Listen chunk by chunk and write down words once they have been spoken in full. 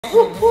Hi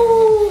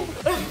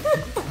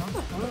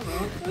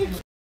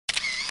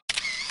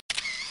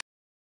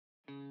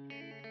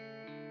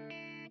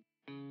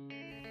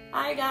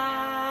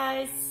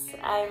guys,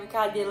 I'm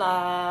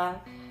Kadila.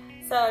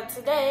 So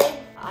today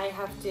I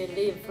have to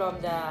leave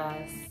from the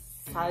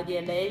Saudi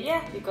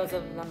Arabia because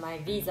of my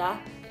visa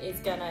is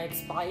gonna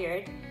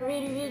expire.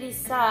 Really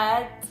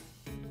sad,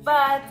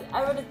 but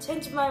I want to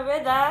change my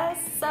weather.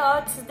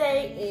 So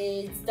today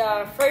is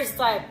the first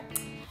time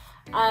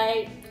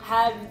I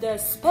have the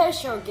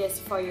special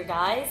guest for you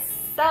guys.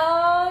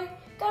 So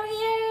come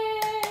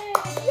here!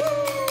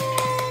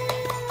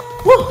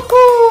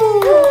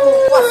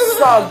 Woohoo!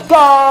 What's up,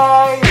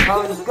 guys?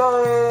 How's it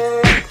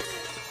going?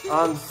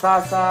 I'm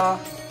Sasa.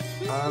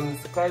 I'm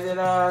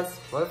Kadila's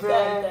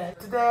boyfriend.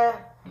 Today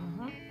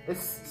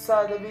it's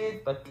sad a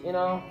bit, but you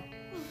know,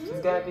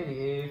 she's gonna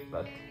believe,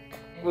 but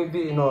we'll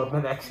be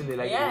normal actually.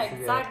 Like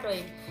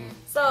exactly.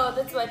 So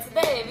that's why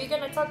today we're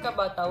gonna talk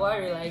about our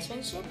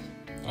relationship.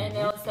 And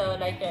also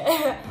like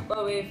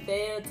what we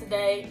feel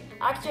today.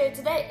 Actually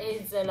today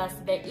is the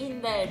last day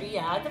in the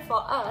Riyadh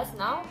for us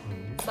now.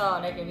 So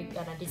like we're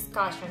gonna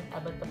discussion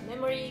about the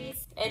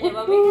memories and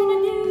what we're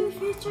gonna do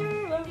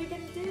future, what we're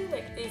gonna do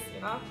like this,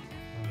 you know.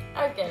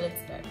 Okay,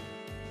 let's start.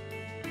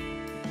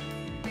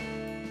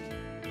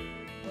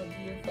 What do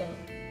you feel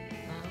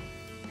now?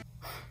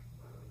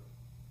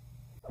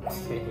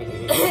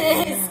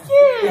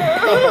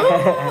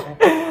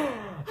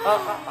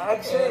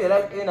 Actually,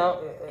 like you know,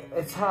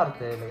 it's hard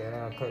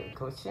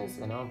questions,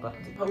 you know, but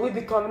we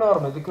become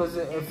normal because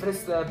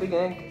first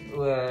beginning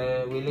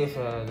we live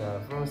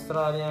from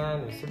Australia,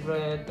 we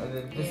separate, and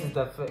then this is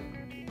the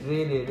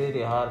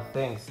really hard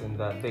things in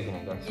the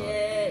beginning actually.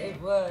 Yeah,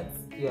 it was.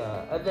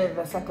 Yeah, and then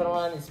the second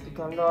one is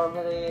become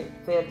normally,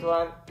 third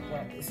one,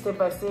 step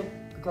by step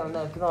become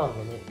like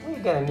normal.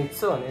 We're gonna meet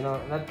soon, you know,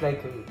 not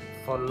like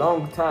for a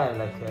long time,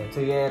 like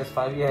 2 years,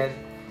 5 years.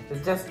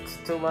 It's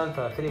just 2 months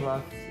or 3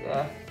 months,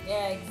 yeah.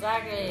 Yeah,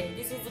 exactly.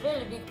 This is a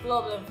really big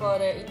problem for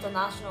the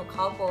international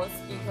couples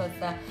because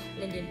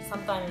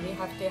sometimes we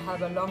have to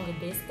have a long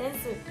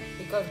distance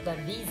because of the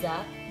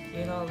visa.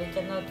 You know, we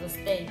cannot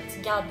stay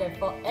together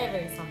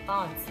forever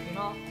sometimes, you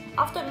know.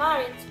 After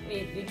marriage,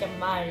 we can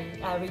marry,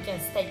 we can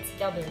stay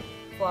together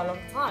for a long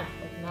time.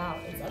 But now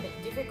it's a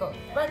bit difficult.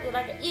 But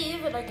like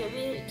if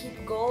we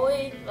keep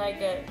going,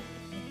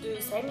 do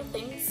same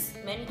things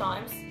many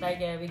times,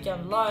 we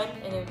can learn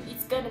and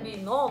it's gonna be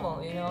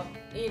normal, you know.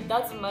 It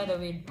doesn't matter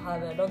we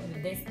have a long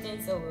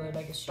distance or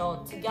like a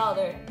short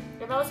together.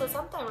 And also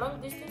sometimes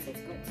long distance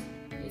is good.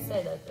 You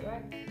say that,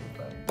 right?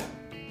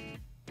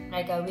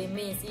 But we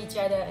miss each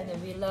other and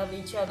we love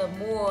each other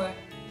more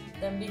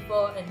than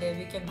before, and then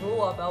we can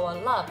grow up our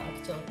love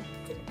actually.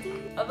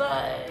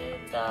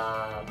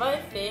 But my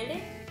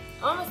feeling,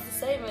 almost the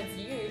same as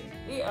you.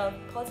 We are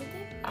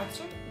positive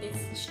actually this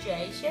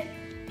situation.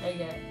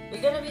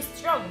 We're gonna be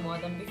strong more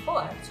than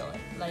before actually.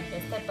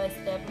 Step by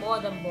step, more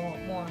than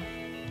more.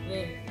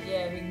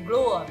 We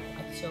grow up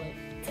actually.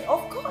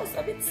 Of course,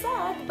 a bit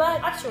sad,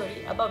 but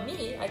actually about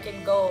me, I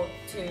can go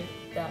to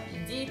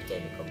Egypt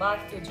and go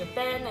back to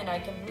Japan, and I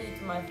can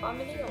meet my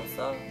family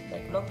also.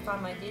 Like long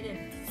time I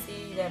didn't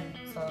see them,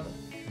 so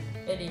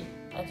really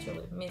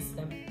actually miss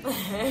them.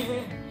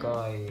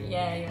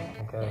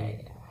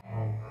 Okay.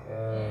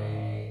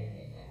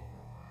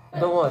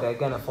 Don't worry, I'm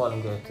gonna fall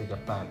and go to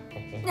Japan.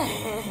 Okay.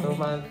 2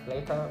 months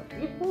later.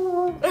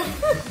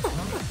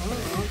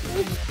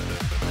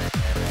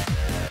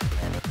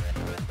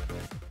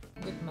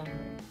 Good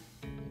memory.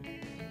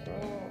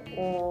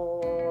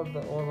 All of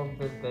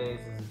the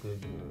days is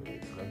good.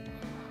 It's like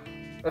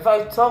if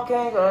I'm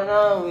talking right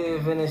now, we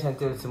finish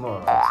until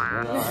tomorrow. Actually,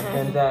 you know,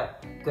 and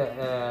then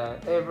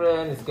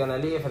everyone is gonna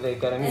leave and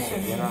they're gonna miss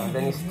it, you know. And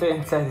then you stay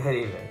inside the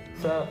river.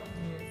 So,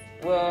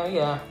 well,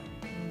 yeah.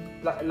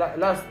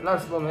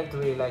 Last moment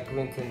we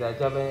went in the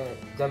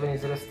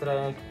Japanese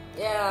restaurant.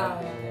 Yeah,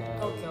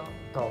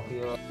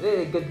 Tokyo.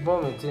 Really good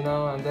moment, you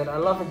know. And then I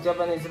love a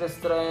Japanese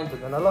restaurant,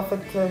 and then I love the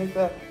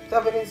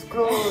Japanese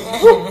clothes.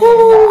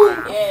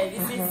 Yeah,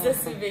 this is a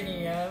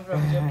souvenir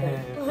from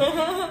Japan.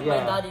 My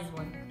daddy's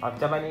one. Of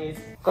Japanese.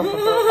 He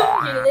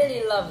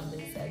really loves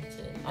this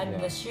actually, and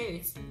the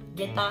shoes,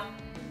 guitar,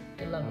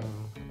 he loves it.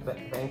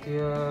 Thank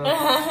you.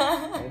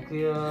 Thank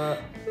you.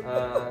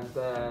 And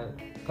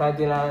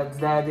Kadila's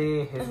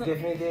daddy has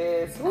given me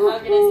this. How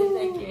can I say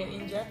thank you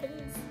in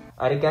Japanese?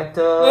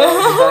 Arigato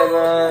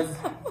gozaimasu.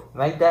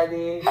 My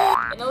daddy.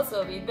 And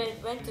also we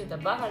went to the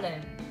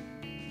Bahrain.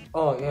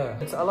 Oh yeah,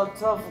 it's a lot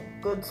of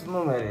good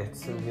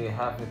memories. We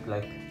have it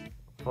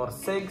for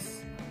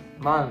 6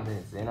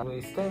 months, you know.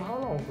 We stay how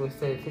long? We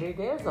stay 3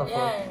 days or 4?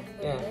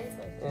 3 days.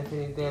 Yeah,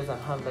 3 days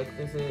and have this.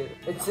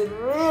 It's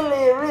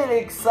really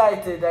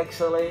excited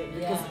actually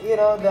because you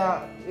know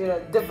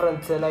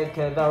different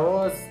the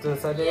roads to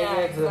Saudi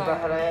Arabia to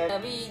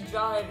Bahrain. We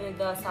drive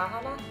the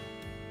Sahara.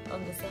 On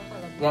the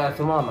Sahara. Yeah,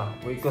 Thumama.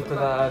 We go to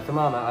the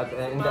Thumama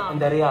in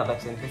the Riyadh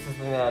actually. This is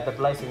the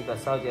place in the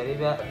Saudi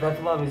Arabia. The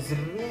Thumama is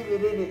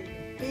really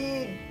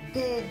big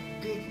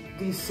big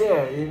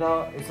desert, you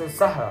know, it's a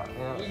Sahara, you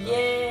know.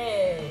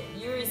 Yeah,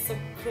 you're so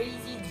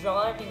crazy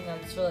driving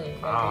actually.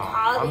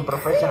 Like, I'm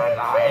professional,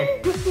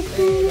 right?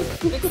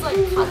 Looks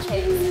like car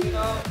chase, you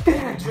know.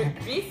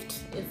 Drift,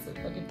 it's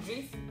like a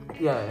drift.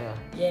 Yeah.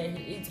 Yeah,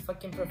 he's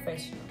fucking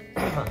professional.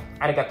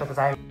 Arigatou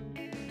gozaimasu.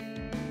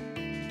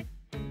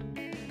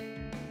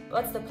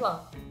 What's the plan?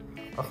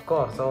 Of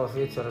course, our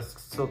future is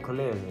so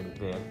clear,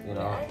 you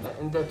know. Yeah.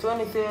 In the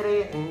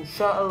 2030,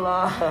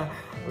 inshallah,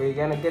 we're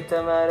gonna get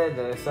married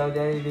in Saudi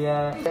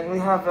Arabia. And we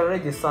have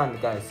already son,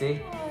 guys,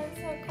 see? Oh, it's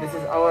so cool. This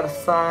is our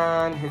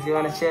son, he's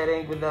gonna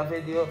sharing with the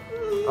video.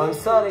 I'm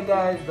sorry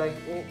guys, like,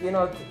 you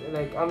know,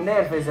 like I'm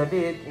nervous a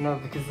bit, you know,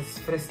 because it's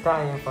first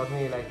time for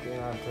me, like, you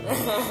know, to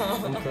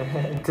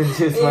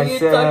introduce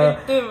myself. You're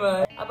talking too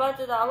much.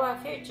 About our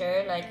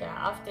future, like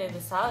after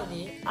the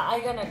Saudi,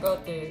 I'm gonna go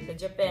to the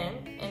Japan,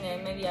 and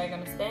then maybe I'm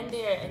gonna stand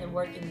there and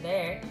work in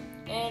there,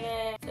 and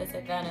then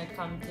I'm gonna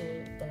come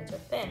to the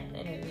Japan,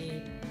 and then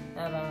we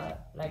have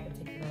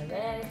taking a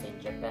rest in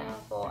Japan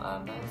for a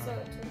month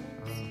or 2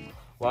 months.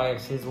 While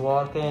she's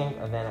working,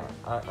 and then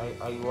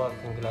I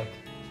working like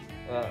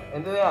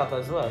in the Riyadh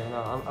as well, you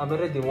know. I'm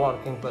already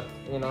working, but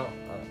you know,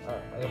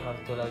 I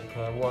have to like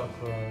work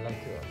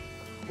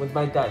with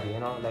my daddy, you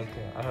know, like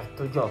I have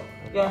 2 jobs.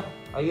 Yeah,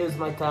 I use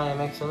my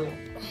time actually.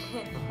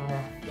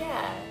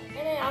 Yeah,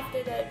 and then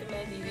after that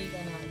maybe we're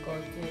gonna go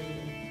to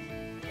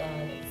the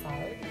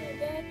Saudi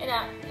again,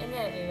 and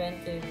then we went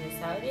to the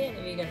Saudi, and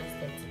we're gonna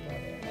stay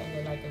together and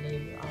then like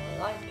live our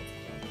life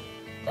together.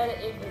 But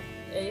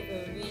if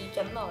we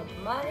cannot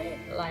marry,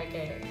 like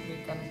we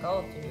can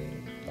go to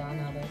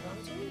another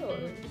country, or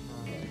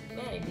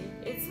maybe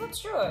it's not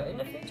sure. In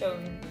the future,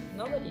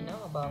 nobody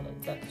know about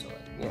it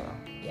actually.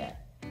 Yeah.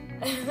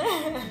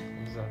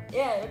 Exactly.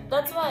 Yeah,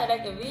 that's why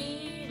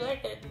we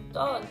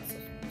don't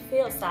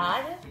feel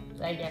sad,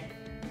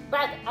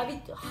 but a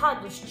bit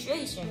hard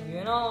situation,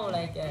 you know,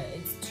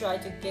 it's try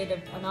to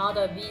get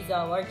another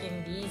visa,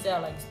 working visa,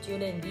 like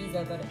student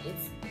visa, but it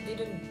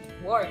didn't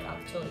work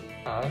actually.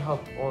 I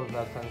hope all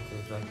the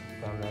countries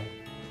become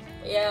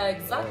yeah,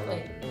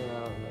 exactly. You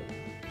know,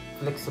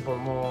 flexible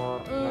more,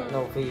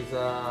 no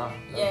visa,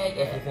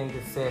 everything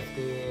is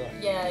safety.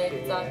 Yeah,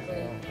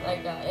 exactly.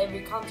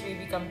 Every country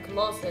become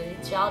closer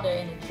to each other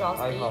and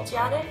trust each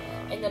other,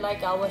 and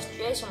our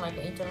situation,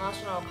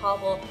 international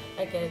couple,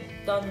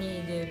 don't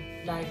need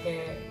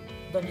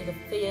to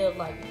feel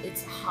like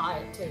it's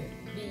hard to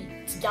be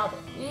together.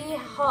 We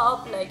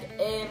hope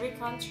every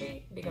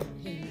country become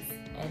peace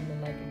and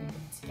become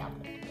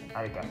together.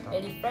 Arigato.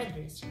 Very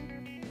friendly,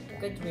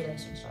 good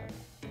relationship.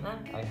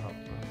 I hope.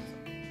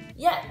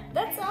 Yeah,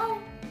 that's all.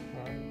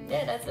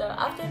 Yeah, that's all.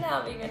 After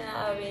that, we're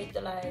gonna wait to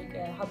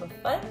have a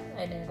fun,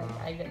 and then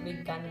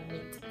we're gonna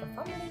meet the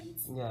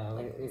families. Yeah,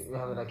 we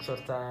have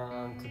short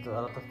time to do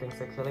a lot of things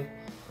actually.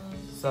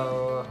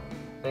 So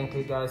thank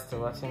you guys for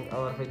watching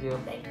our video.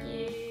 Thank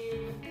you.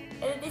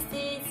 And this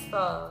is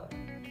for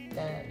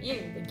the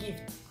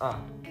gift.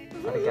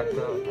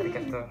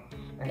 Arigato.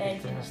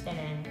 Thank you.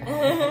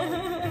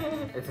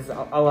 This is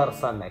our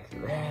son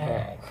actually.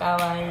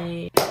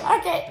 Kawaii.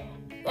 Okay.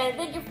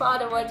 Thank you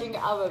for watching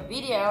our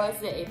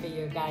videos. If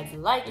you guys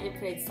like it,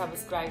 please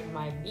subscribe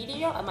my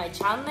video on my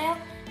channel,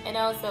 and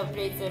also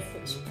please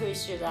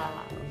push the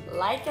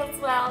like as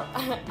well.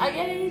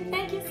 Okay,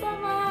 thank you so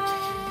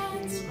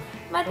much.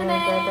 Mata ne.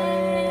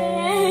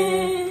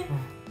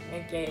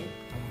 Okay,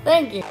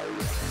 thank you.